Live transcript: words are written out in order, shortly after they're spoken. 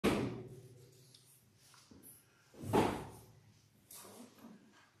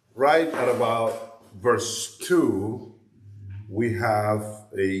right at about verse 2, we have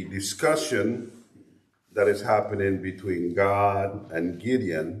a discussion that is happening between God and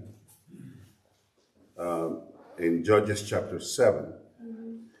Gideon in Judges chapter 7.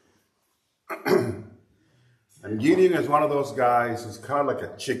 And Gideon is one of those guys who's kind of like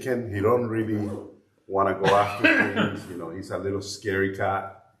a chicken. He don't really want to go after things. You know, he's a little scary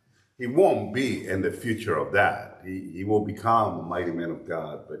cat. He won't be in the future of that. He will become a mighty man of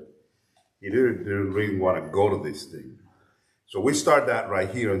God, but he didn't really want to go to this thing. So we start that right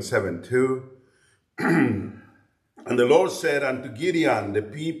here in 7:2. And the Lord said unto Gideon, the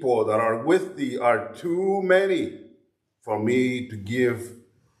people that are with thee are too many for me to give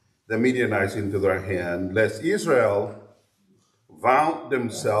the Midianites into their hand, lest Israel vaunt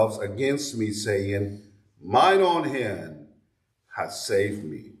themselves against me, saying, mine own hand has saved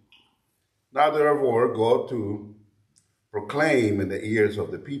me. Now therefore go to proclaim in the ears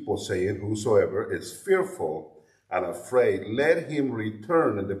of the people, saying, whosoever is fearful and afraid, let him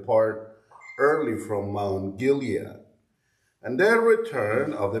return and depart early from Mount Gilead. And there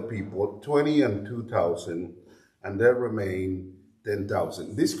return of the people 22,000, and there remain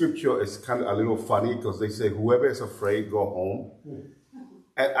 10,000. This scripture is kind of a little funny because they say, whoever is afraid, go home.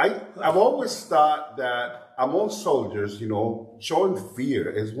 And I've always thought that among soldiers, you know, showing fear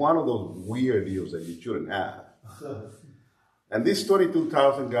is one of those weird deals that you shouldn't have. And these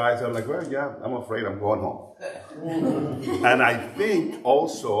 22,000 guys, I'm like, well, yeah, I'm afraid, I'm going home. And I think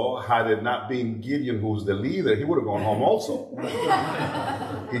also, had it not been Gideon who's the leader, he would have gone home also.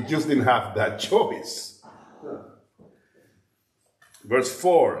 He just didn't have that choice. Verse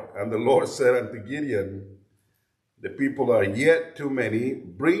 4, and the Lord said unto Gideon, the people are yet too many,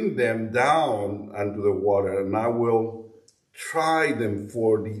 bring them down unto the water, and I will try them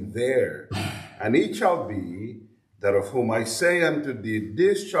for thee there. And it shall be that of whom I say unto thee,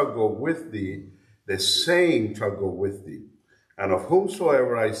 this shall go with thee, the same shall go with thee. And of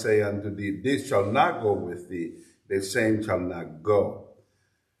whomsoever I say unto thee, this shall not go with thee, the same shall not go.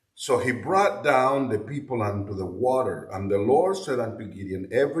 So he brought down the people unto the water, and the Lord said unto Gideon,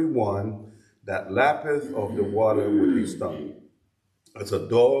 every one that lappeth of the water with his tongue, as a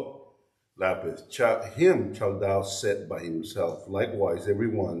dog lappeth, him shalt thou set by himself. Likewise, every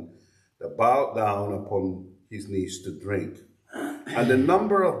one that bowed down upon his knees to drink. And the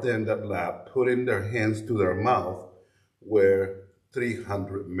number of them that lapped, put in their hands to their mouth, were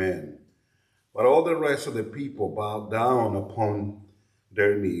 300 men. But all the rest of the people bowed down upon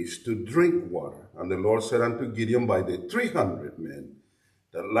their knees to drink water. And the Lord said unto Gideon, by the 300 men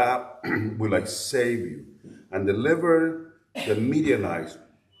that lap will I save you, and deliver the Midianites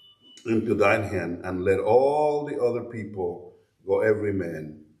into thine hand, and let all the other people go every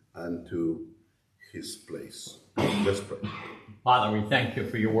man unto his place. Let's pray. Father, we thank you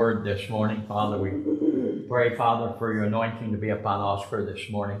for your word this morning. Father, we pray, Father, for your anointing to be upon Oscar this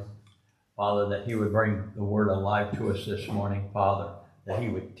morning. Father, that he would bring the word alive to us this morning, Father, that he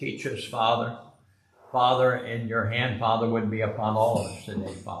would teach us, Father. Father, in your hand, Father, would be upon all of us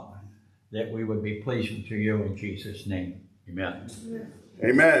today, Father, that we would be pleasing to you in Jesus' name. Amen.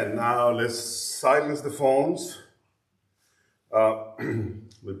 Amen. Now let's silence the phones.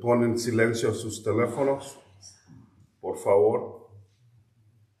 Le ponen silencio sus teléfonos, por favor.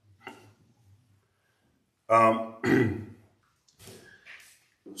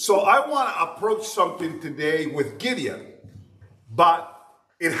 So I want to approach something today with Gideon, but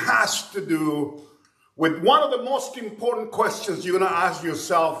it has to do with one of the most important questions you're going to ask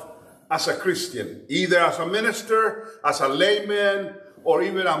yourself as a Christian, either as a minister, as a layman, or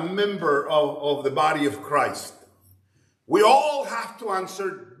even a member of the body of Christ. We all have to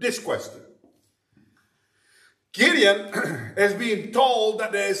answer this question. Gideon is being told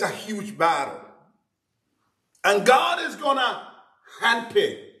that there is a huge battle. And God is going to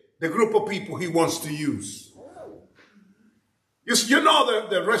handpick the group of people he wants to use. You know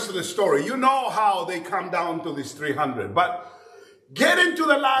the rest of the story. You know how they come down to this 300. But get into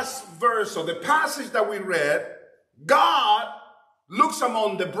the last verse of the passage that we read. God looks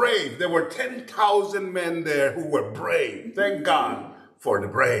among the brave. There were 10,000 men there who were brave. Thank God for the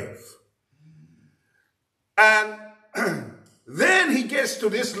brave. And then he gets to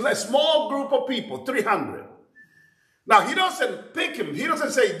this small group of people, 300. Now, he doesn't pick him. He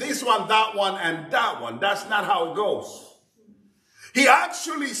doesn't say this one, that one, and that one. That's not how it goes. He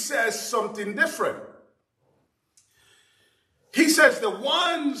actually says something different. He says the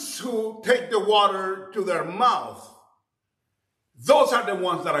ones who take the water to their mouth, those are the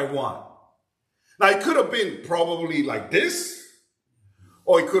ones that I want. Now, it could have been probably like this,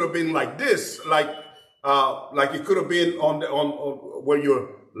 or it could have been like this, like it could have been on where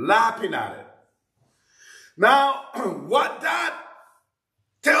your lapping at it. Now, what that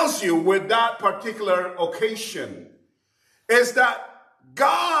tells you with that particular occasion is that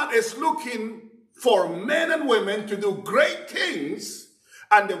God is looking for men and women to do great things,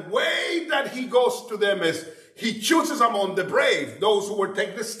 and the way that he goes to them is he chooses among the brave, those who will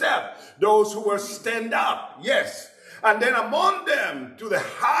take the step, those who will stand up, yes. And then among them, to the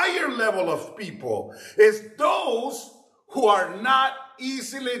higher level of people, is those who are not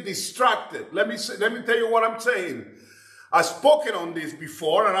easily distracted. Let me tell you what I'm saying. I've spoken on this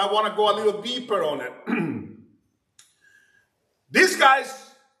before, and I want to go a little deeper on it. These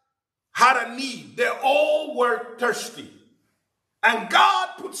guys had a need. They all were thirsty. And God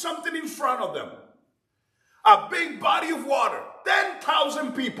put something in front of them. A big body of water.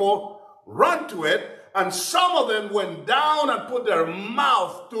 10,000 people run to it, and some of them went down and put their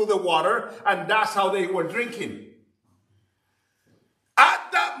mouth to the water, and that's how they were drinking.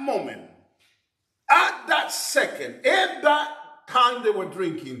 At that moment, at that second, in that time they were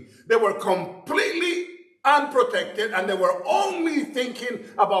drinking, they were completely unprotected, and they were only thinking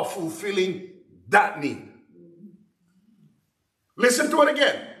about fulfilling that need. Listen to it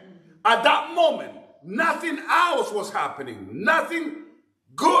again. At that moment, nothing else was happening. Nothing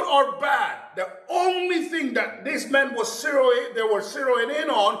good or bad. The only thing that these men were zeroing in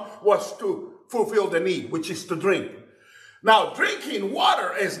on was to fulfill the need, which is to drink. Now, drinking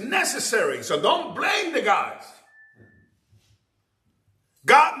water is necessary, so don't blame the guys.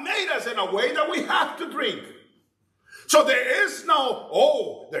 God made us in a way that we have to drink. So there is no,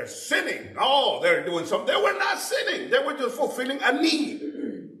 oh, they're sinning. Oh, they're doing something. They were not sinning. They were just fulfilling a need.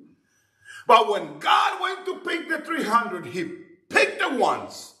 But when God went to pick the 300, he picked the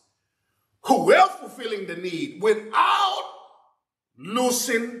ones who were fulfilling the need without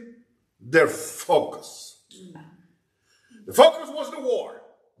losing their focus. The focus was the war.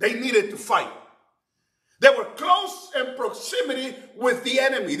 They needed to fight. They were close in proximity with the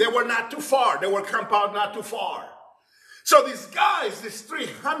enemy. They were not too far. They were camped out not too far. So these guys, these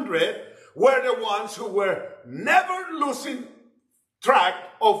 300, were the ones who were never losing track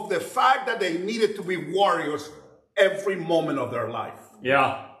of the fact that they needed to be warriors every moment of their life.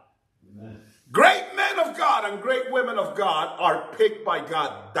 Yeah. Great men of God and great women of God are picked by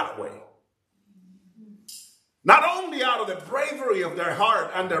God that way. Not only out of the bravery of their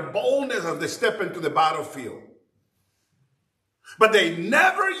heart and their boldness as they step into the battlefield, but they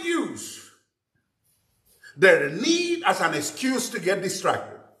never use their need as an excuse to get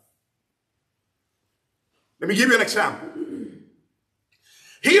distracted. Let me give you an example.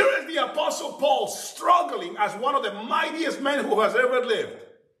 Here is the Apostle Paul struggling as one of the mightiest men who has ever lived,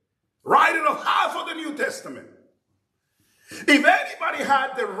 writing of half of the New Testament. If anybody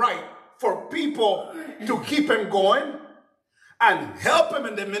had the right for people to keep him going and help him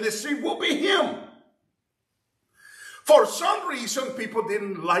in the ministry, it would be him. For some reason, people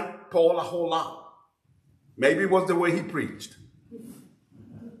didn't like Paul a whole lot. Maybe it was the way he preached.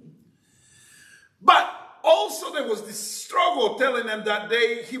 But also there was this struggle telling them that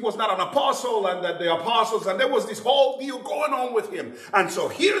he was not an apostle, and that the apostles, and there was this whole deal going on with him. And so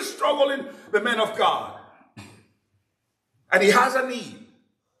here's struggling the men of God. And he has a need.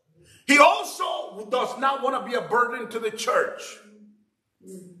 He also does not want to be a burden to the church.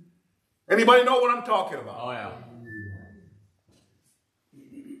 Anybody know what I'm talking about? Oh, yeah.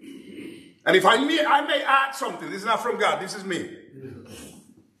 And if I may add something, this is not from God, this is me.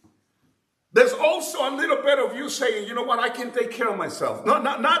 There's also a little bit of you saying, you know what, I can take care of myself.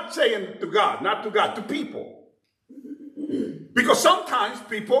 Not saying to God, not to God, to people. Because sometimes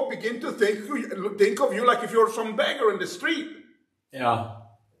people begin to think of you like if you're some beggar in the street. Yeah.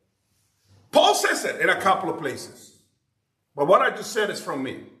 Paul says it in a couple of places. But what I just said is from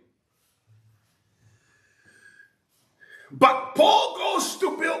me. But Paul goes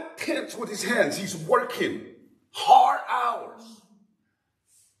to build tents with his hands. He's working hard hours.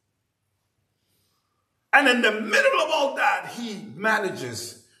 And in the middle of all that, he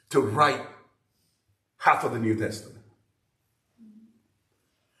manages to write half of the New Testament.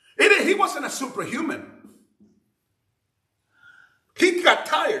 He wasn't a superhuman. He got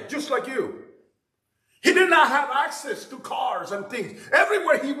tired just like you. He did not have access to cars and things.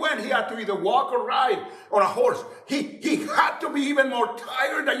 Everywhere he went, he had to either walk or ride on a horse. He had to be even more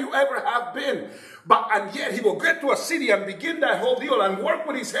tired than you ever have been. And yet he will get to a city and begin that whole deal and work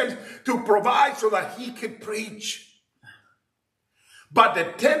with his hands to provide so that he could preach. But the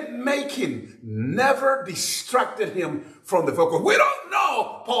tent making never distracted him from the focus. We don't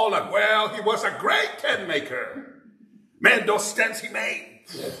know Paul like, well, he was a great tent maker. Man, those tents he made.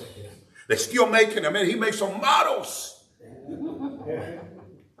 They're still making them. And he makes some models.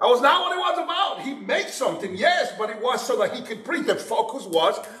 That was not what it was about. He made something, yes, but it was so that he could preach. The focus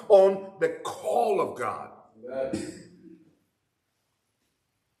was on the call of God.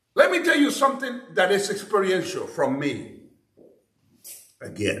 Let me tell you something that is experiential from me.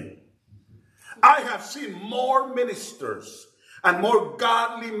 Again, I have seen more ministers and more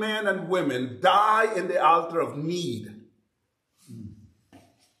godly men and women die in the altar of need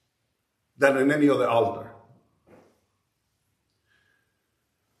than in any other altar.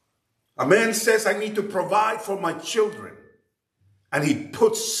 A man says, I need to provide for my children. And he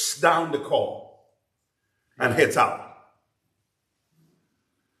puts down the call and heads out.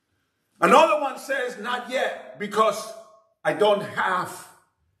 Another one says, not yet, because I don't have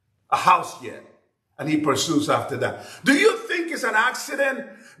a house yet. And he pursues after that. Do you think it's an accident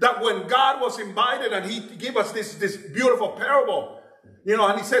that when God was invited and he gave us this beautiful parable, you know,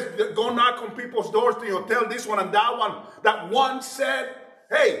 and he says, go knock on people's doors, tell this one and that one, that one said,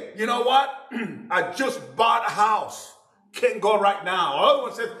 hey, you know what? I just bought a house. Can't go right now. Another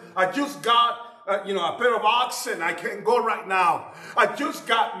one said, I just got, a pair of oxen. I can't go right now. I just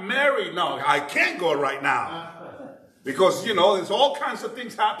got married. No, I can't go right now. Because, there's all kinds of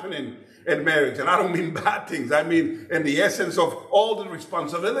things happening in marriage. And I don't mean bad things. I mean in the essence of all the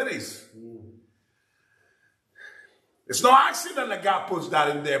responsibilities. It's no accident that God puts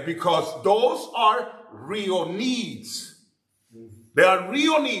that in there, because those are real needs. They are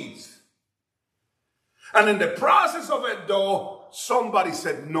real needs. And in the process of it, though, somebody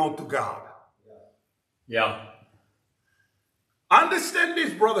said no to God. Yeah. Understand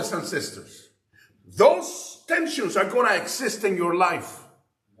this, brothers and sisters. Those tensions are going to exist in your life.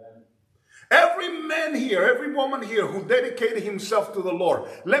 Every man here, every woman here who dedicated himself to the Lord.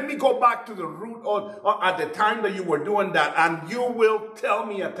 Let me go back to the root at the time that you were doing that, and you will tell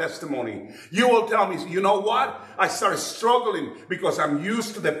me a testimony. You will tell me, you know what? I started struggling because I'm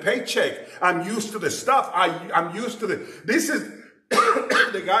used to the paycheck. I'm used to the stuff. I'm used to this is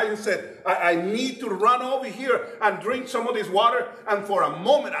the guy who said, I need to run over here and drink some of this water. And for a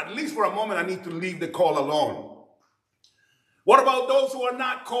moment, at least for a moment, I need to leave the call alone. What about those who are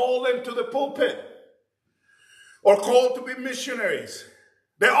not called into the pulpit or called to be missionaries?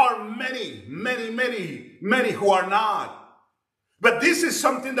 There are many, many, many, many who are not. But this is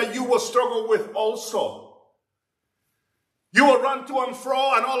something that you will struggle with also. You will run to and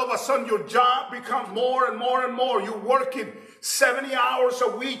fro, and all of a sudden your job becomes more and more and more. You're working 70 hours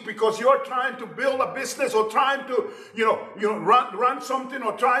a week because you're trying to build a business or trying to, run something,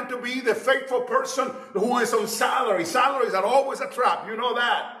 or trying to be the faithful person who is on salary. Salaries are always a trap. You know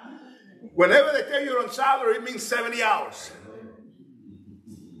that. Whenever they tell you you're on salary, it means 70 hours.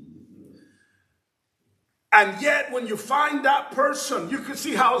 And yet, when you find that person, you can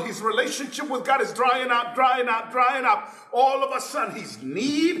see how his relationship with God is drying up. All of a sudden, his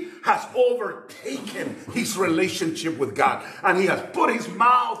need has overtaken his relationship with God. And he has put his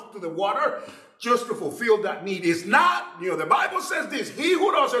mouth to the water just to fulfill that need. It's not, the Bible says this, he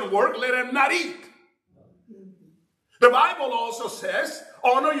who doesn't work, let him not eat. The Bible also says,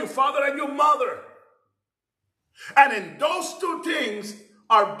 honor your father and your mother. And in those two things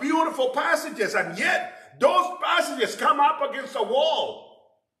are beautiful passages, and yet, those passages come up against a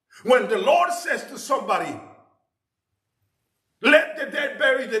wall. When the Lord says to somebody, let the dead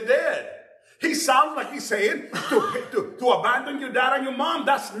bury the dead, he sounds like he's saying to abandon your dad and your mom.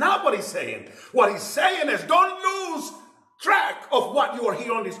 That's not what he's saying. What he's saying is, don't lose track of what you are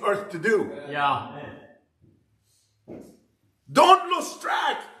here on this earth to do. Yeah. Don't lose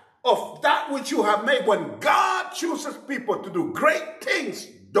track of that which you have made. When God chooses people to do great things,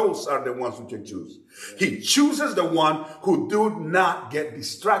 those are the ones who can choose. He chooses the one who do not get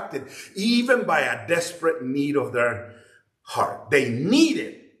distracted, even by a desperate need of their heart. They need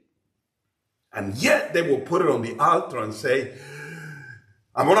it. And yet they will put it on the altar and say,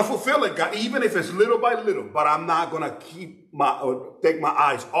 I'm going to fulfill it, God, even if it's little by little, but I'm not going to take my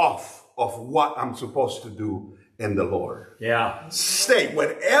eyes off of what I'm supposed to do in the Lord. Yeah. Stay,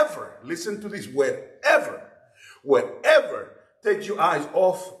 wherever, listen to this, wherever take your eyes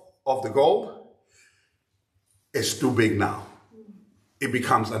off of the goal, it's too big now. It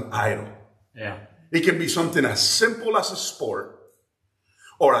becomes an idol. Yeah. It can be something as simple as a sport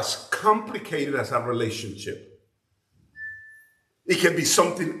or as complicated as a relationship. It can be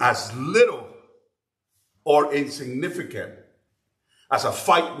something as little or insignificant as a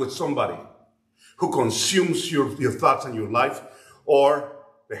fight with somebody who consumes your thoughts and your life, or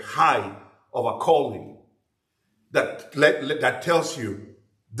the high of a calling that tells you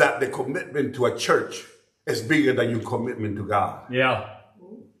that the commitment to a church is bigger than your commitment to God. Yeah.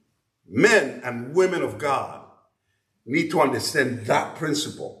 Men and women of God need to understand that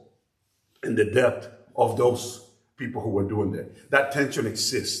principle and the depth of those people who were doing that. That tension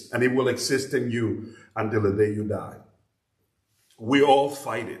exists, and it will exist in you until the day you die. We all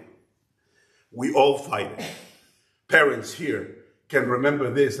fight it. We all fight it. Parents here can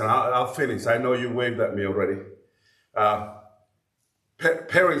remember this, and I'll finish. I know you waved at me already.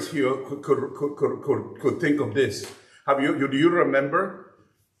 Parents here could think of this. Do you remember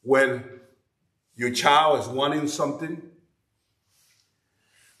when your child is wanting something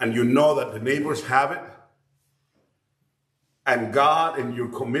and you know that the neighbors have it, and God and your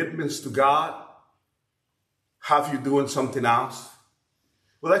commitments to God have you doing something else?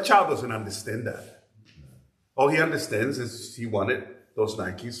 Well, that child doesn't understand that. All he understands is he wanted those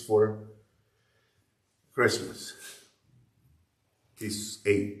Nikes for Christmas. He's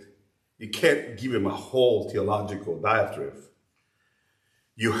 8. You can't give him a whole theological diatribe.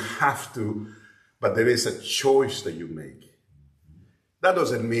 You have to, but there is a choice that you make. That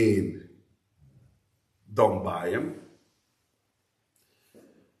doesn't mean don't buy him.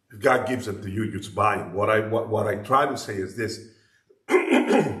 If God gives them to you, you just buy them. What I try to say is this,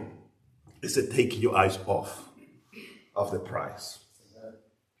 is to take your eyes off of the price.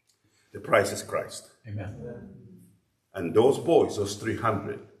 The price is Christ. Amen. And those boys, those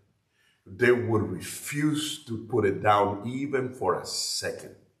 300, they would refuse to put it down even for a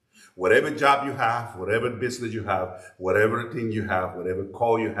second. Whatever job you have, whatever business you have, whatever thing you have, whatever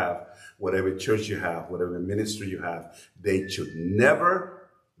call you have, whatever church you have, whatever ministry you have, they should never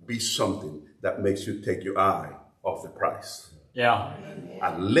be something that makes you take your eye off the price. Yeah.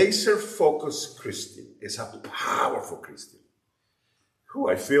 A laser-focused Christian is a powerful Christian.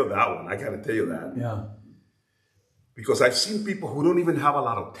 I feel that one. I got to tell you that. Yeah. Because I've seen people who don't even have a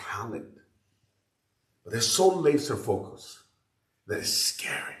lot of talent, but they're so laser-focused that it's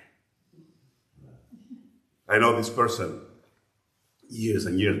scary. I know this person years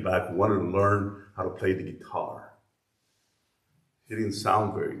and years back who wanted to learn how to play the guitar. He didn't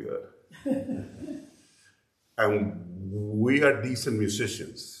sound very good. And we are decent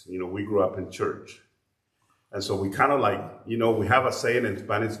musicians. You know, we grew up in church. And so we kind of like, you know, we have a saying in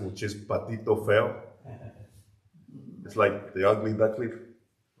Spanish, which is patito feo. It's like the ugly duckling.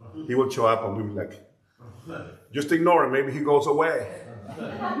 He would show up and we would be like, just ignore him. Maybe he goes away.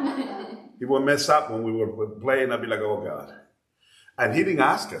 He would mess up when we were playing. I'd be like, oh, God. And he didn't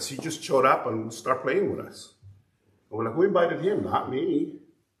ask us. He just showed up and started playing with us. And we're like, who invited him? Not me.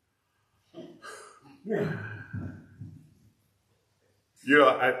 You know,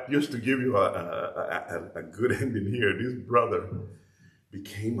 I used to give you a good ending here. This brother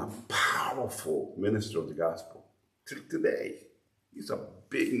became a powerful minister of the gospel. Till today, he's a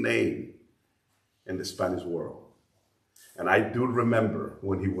big name in the Spanish world. And I do remember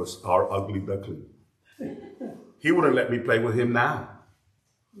when he was our ugly duckling. He wouldn't let me play with him now.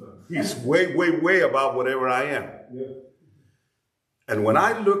 He's way, way, way above whatever I am. And when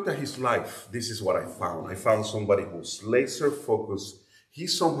I looked at his life, this is what I found. I found somebody who's laser focused. He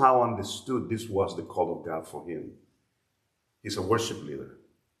somehow understood this was the call of God for him. He's a worship leader.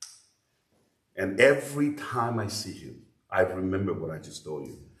 And every time I see him, I remember what I just told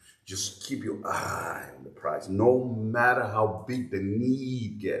you. Just keep your eye on the prize. No matter how big the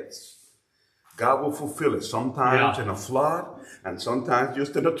need gets, God will fulfill it. Sometimes in a flood, and sometimes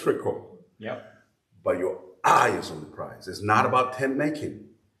just in a trickle. Yep. But your eye is on the prize. It's not about tent making.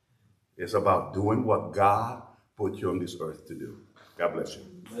 It's about doing what God put you on this earth to do. God bless you.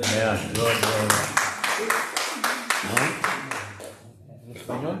 Yeah.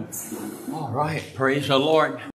 All right. Praise the Lord.